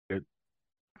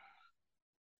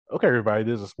Okay, everybody,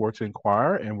 this is Sports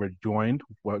Inquirer, and we're joined.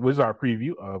 Well, this is our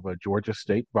preview of Georgia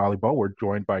State volleyball. We're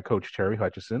joined by Coach Terry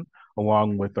Hutchinson,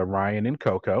 along with Ryan and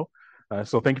Coco.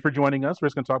 So, thank you for joining us. We're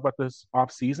just going to talk about this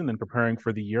off season and preparing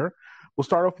for the year. We'll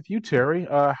start off with you, Terry.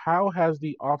 How has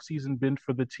the off season been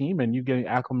for the team, and you getting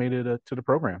acclimated to the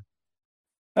program?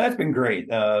 That's been great.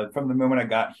 From the moment I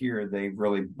got here, they've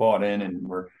really bought in, and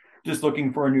we're just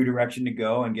looking for a new direction to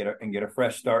go and get a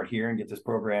fresh start here and get this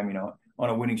program, on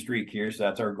a winning streak here. So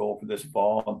that's our goal for this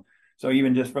fall. So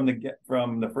even just from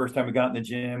the first time we got in the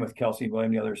gym with Kelsey and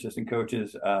William, the other assistant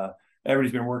coaches,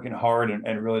 everybody's been working hard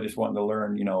and really just wanting to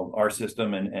learn, our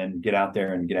system and get out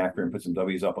there and get after and put some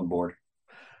W's up on the board.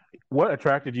 What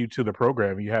attracted you to the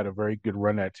program? You had a very good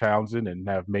run at Townsend and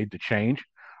have made the change.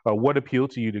 What appealed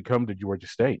to you to come to Georgia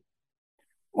State?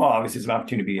 Well, obviously, it's an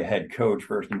opportunity to be a head coach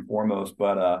first and foremost,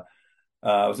 but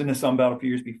I was in the Sun Belt a few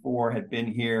years before, had been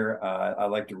here. I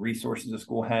like the resources the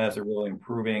school has. They're really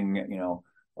improving.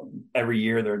 Every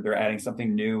year they're adding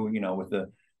something new. With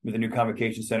the new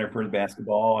convocation center for the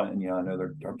basketball, and I know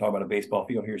they're talking about a baseball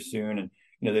field here soon, and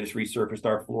they just resurfaced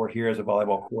our floor here as a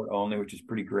volleyball court only, which is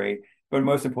pretty great. But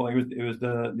most importantly, it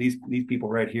was these people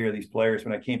right here, these players.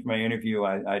 When I came for my interview,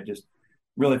 I just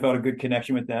really felt a good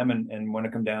connection with them and want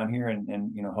to come down here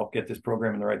and help get this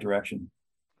program in the right direction.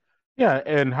 Yeah,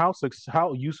 and how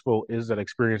useful is that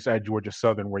experience at Georgia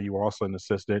Southern, where you were also an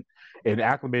assistant, and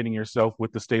acclimating yourself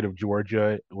with the state of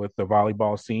Georgia, with the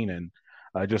volleyball scene, and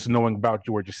just knowing about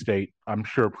Georgia State? I'm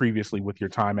sure previously with your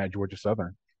time at Georgia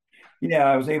Southern. Yeah,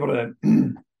 I was able to.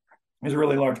 There's a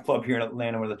really large club here in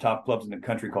Atlanta, one of the top clubs in the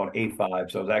country called A5.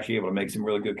 So I was actually able to make some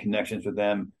really good connections with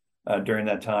them during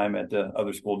that time at the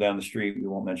other school down the street. We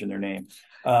won't mention their name.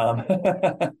 Um,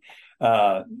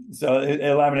 so it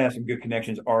allowed me to have some good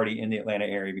connections already in the Atlanta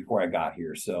area before I got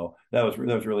here. So that was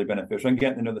really beneficial. And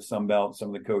getting to know the Sun Belt, some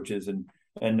of the coaches, and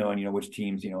knowing which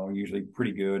teams are usually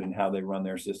pretty good and how they run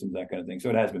their systems, that kind of thing. So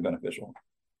it has been beneficial.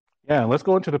 Yeah, let's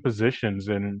go into the positions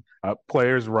and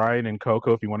players, Ryan and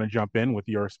Coco, if you want to jump in with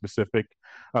your specific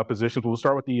positions. We'll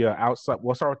start with the outside.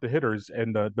 We'll start with the hitters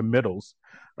and the middles.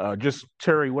 Just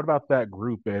Terry, what about that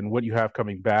group and what you have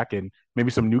coming back, and maybe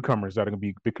some newcomers that are going to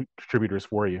be big contributors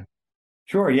for you?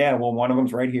 Sure, yeah. Well, one of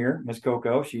them's right here, Miss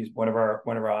Coco. She's one of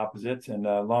our opposites, and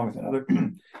along with another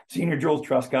senior, Jules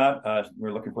Truscott.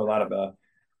 We're looking for a lot of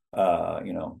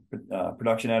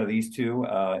production out of these two.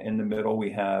 In the middle,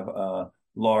 we have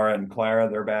Laura and Clara.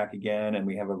 They're back again, and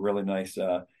we have a really nice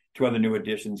two other new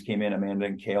additions came in. Amanda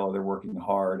and Kayla. They're working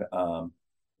hard. And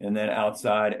then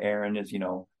outside, Erin is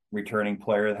returning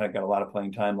player that got a lot of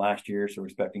playing time last year, so we're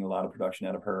expecting a lot of production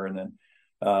out of her. And then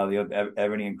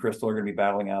Ebony and Crystal are going to be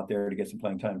battling out there to get some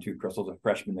playing time too. Crystal's a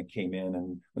freshman that came in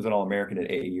and was an All-American at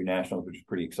AAU Nationals, which is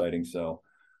pretty exciting. So,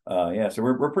 yeah, so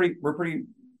we're pretty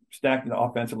stacked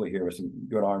offensively here with some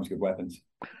good arms, good weapons.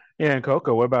 Yeah, and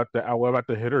Coco, what about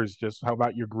the hitters? Just how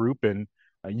about your group and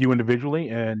you individually,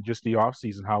 and just the off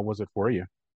season? How was it for you?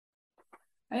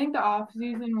 I think the off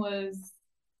season was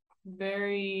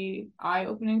very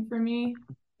eye-opening for me.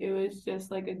 It was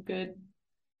just like a good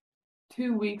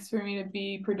 2 weeks for me to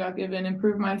be productive and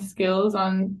improve my skills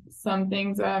on some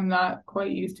things that I'm not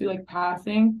quite used to, like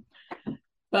passing.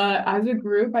 But as a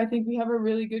group, I think we have a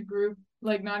really good group,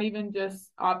 like not even just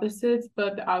opposites,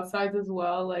 but the outsides as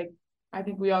well. Like I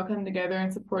think we all come together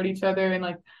and support each other and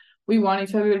like we want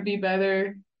each other to be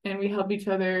better and we help each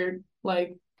other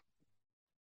like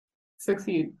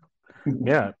succeed.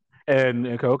 Yeah,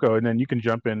 and Coco, and then you can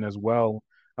jump in as well.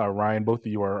 Ryan, both of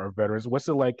you are veterans. What's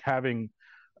it like having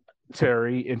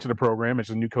Terry into the program? It's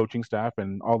a new coaching staff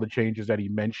and all the changes that he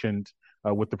mentioned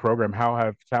with the program.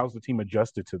 How's the team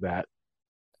adjusted to that?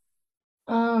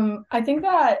 I think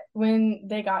that when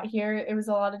they got here, it was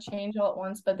a lot of change all at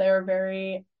once, but they were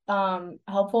very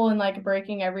helpful in like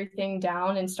breaking everything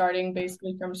down and starting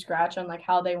basically from scratch on like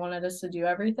how they wanted us to do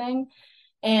everything.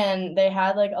 And they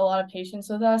had like a lot of patience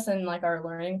with us and like our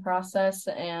learning process,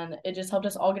 and it just helped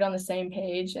us all get on the same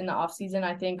page in the off season.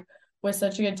 I think was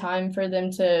such a good time for them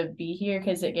to be here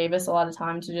because it gave us a lot of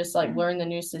time to just like learn the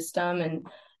new system, and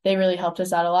they really helped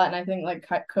us out a lot. And I think like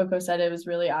Coco said, it was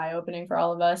really eye opening for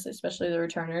all of us, especially the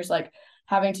returners, like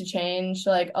having to change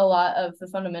like a lot of the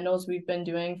fundamentals we've been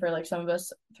doing for like some of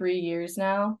us 3 years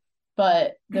now.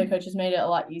 But the coaches made it a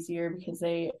lot easier because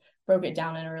they broke it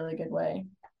down in a really good way.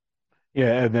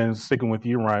 Yeah, and then sticking with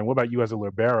you, Ryan, what about you as a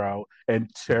libero? And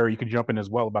Terry, you can jump in as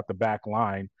well about the back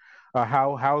line.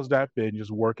 How's that been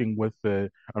just working with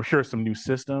I'm sure some new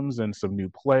systems and some new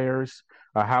players.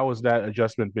 How has that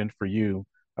adjustment been for you,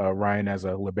 Ryan, as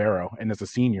a libero and as a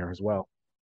senior as well?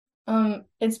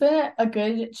 It's been a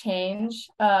good change.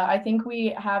 I think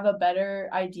we have a better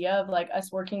idea of like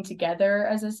us working together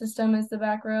as a system as the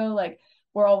back row. Like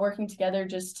we're all working together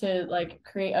just to like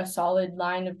create a solid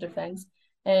line of defense.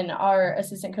 And our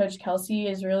assistant coach Kelsey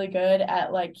is really good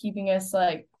at like keeping us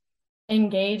like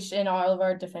engaged in all of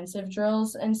our defensive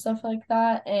drills and stuff like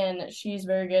that. And she's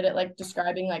very good at like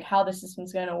describing like how the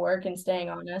system's gonna work and staying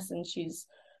on us, and she's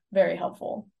very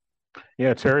helpful.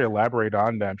 Yeah, Terry, elaborate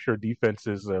on that. I'm sure defense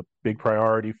is a big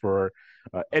priority for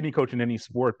any coach in any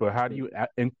sport, but how do you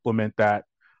implement that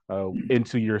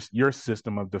into your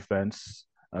system of defense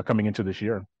coming into this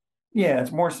year? Yeah,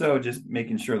 it's more so just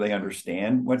making sure they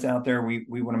understand what's out there. We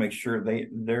want to make sure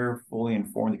they're fully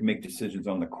informed. They can make decisions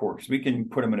on the court because we can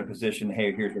put them in a position.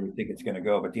 Hey, here's where we think it's going to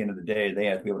go. But at the end of the day, they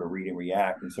have to be able to read and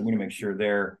react. And so we want to make sure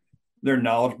they're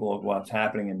knowledgeable of what's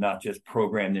happening and not just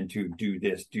programmed into do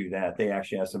this, do that. They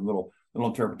actually have some little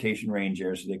interpretation range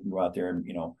there, so they can go out there and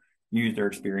use their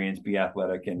experience, be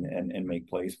athletic, and make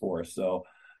plays for us. So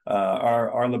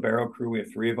our libero crew, we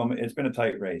have three of them. It's been a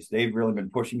tight race. They've really been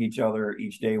pushing each other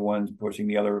each day. One's pushing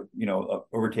the other,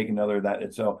 overtaking the other.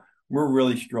 So we're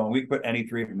really strong. We put any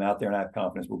three of them out there, and I have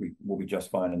confidence we'll be just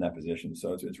fine in that position.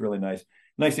 So it's really nice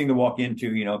thing to walk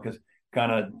into, because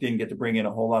kind of didn't get to bring in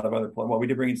a whole lot of other players. Well, we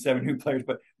did bring in 7 new players,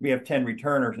 but we have 10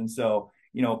 returners, and so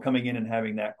coming in and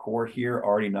having that core here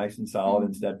already nice and solid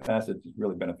and steadfast, it's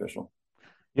really beneficial.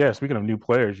 Yeah, speaking of new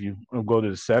players, you go to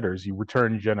the setters. You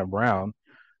return Jenna Brown,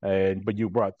 but you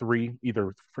brought 3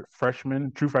 either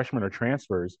freshmen, true freshmen, or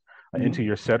transfers into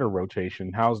your setter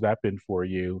rotation. How's that been for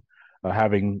you,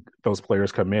 having those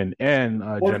players come in and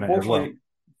Jenna as well?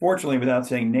 Fortunately, without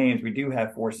saying names, we do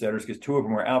have 4 setters because 2 of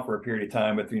them were out for a period of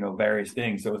time with various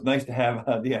things. So it's nice to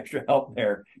have the extra help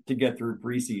there to get through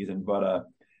preseason. But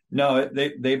no,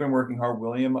 they've been working hard.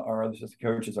 William, our assistant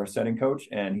coach, is our setting coach,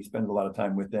 and he spends a lot of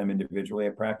time with them individually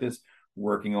at practice,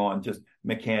 working on just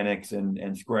mechanics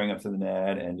and squaring up to the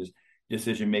net and just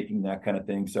decision making, that kind of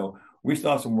thing. So we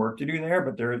still have some work to do there,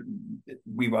 but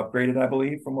we've upgraded, I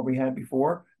believe, from what we had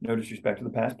before. No disrespect to the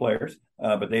past players,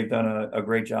 but they've done a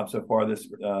great job so far this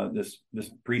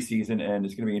preseason, and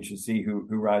it's going to be interesting to see who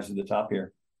rises to the top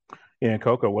here. Yeah, and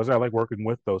Coco, was that like working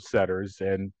with those setters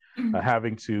and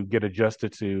having to get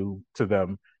adjusted to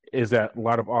them? Is that a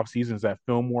lot of off seasons, that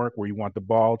film work where you want the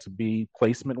ball to be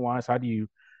placement wise? How do you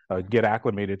get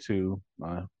acclimated to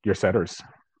your setters?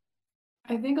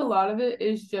 I think a lot of it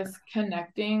is just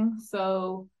connecting.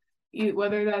 So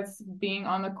whether that's being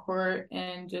on the court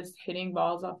and just hitting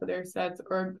balls off of their sets,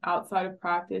 or outside of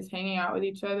practice, hanging out with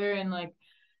each other and like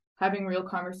having real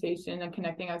conversation and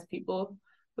connecting as people,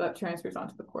 that transfers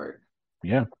onto the court.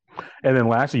 Yeah. And then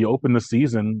lastly, you open the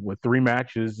season with 3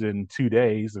 matches in 2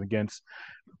 days against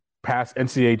past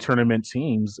NCAA tournament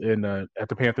teams at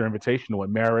the Panther Invitational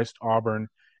at Marist, Auburn,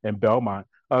 and Belmont.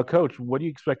 Coach, what do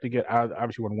you expect to get out?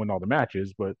 Obviously, you want to win all the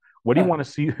matches, but what do you want to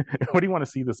see? What do you want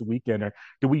to see this weekend? Or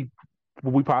will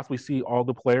we possibly see all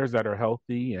the players that are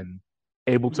healthy and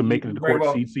able to make it to the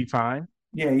court, see time?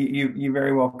 Yeah, you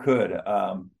very well could.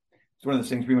 It's one of those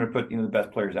things we want to put the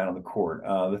best players out on the court.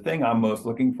 The thing I'm most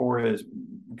looking for is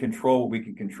control what we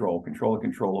can control the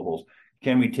controllables.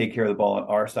 Can we take care of the ball on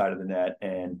our side of the net?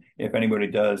 And if anybody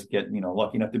does get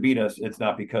lucky enough to beat us, it's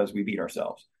not because we beat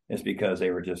ourselves. It's because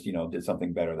they were just did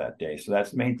something better that day. So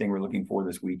that's the main thing we're looking for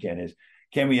this weekend is,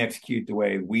 can we execute the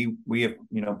way we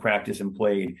have practiced and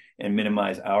played and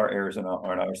minimize our errors on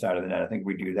our side of the net? I think if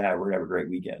we do that, we're gonna have a great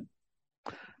weekend.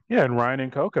 Yeah, and Ryan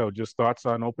and Coco, just thoughts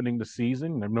on opening the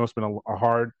season. I know it's been a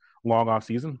hard, long off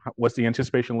season. What's the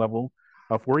anticipation level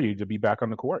for you to be back on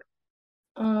the court?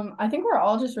 I think we're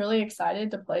all just really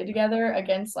excited to play together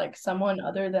against like someone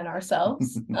other than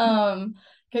ourselves.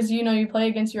 Because you play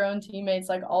against your own teammates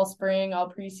like all spring,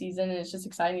 all preseason, and it's just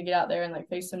exciting to get out there and like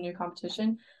face some new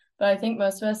competition. But I think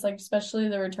most of us, like especially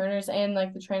the returners and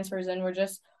like the transfers in, we're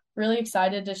just really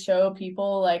excited to show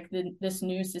people like this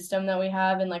new system that we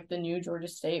have and like the new Georgia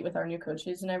State with our new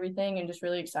coaches and everything, and just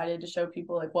really excited to show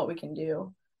people like what we can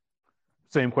do.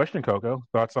 Same question, Coco.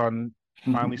 Thoughts on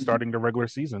finally starting the regular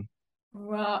season?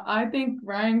 Well, I think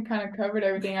Ryan kind of covered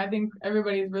everything. I think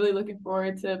everybody's really looking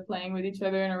forward to playing with each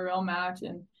other in a real match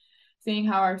and seeing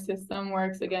how our system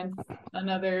works against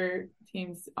another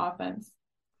team's offense.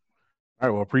 All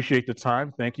right. Well, appreciate the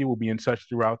time. Thank you. We'll be in touch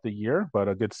throughout the year,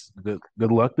 but good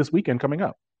luck this weekend coming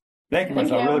up. Thank you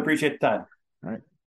much. I really appreciate the time. All right.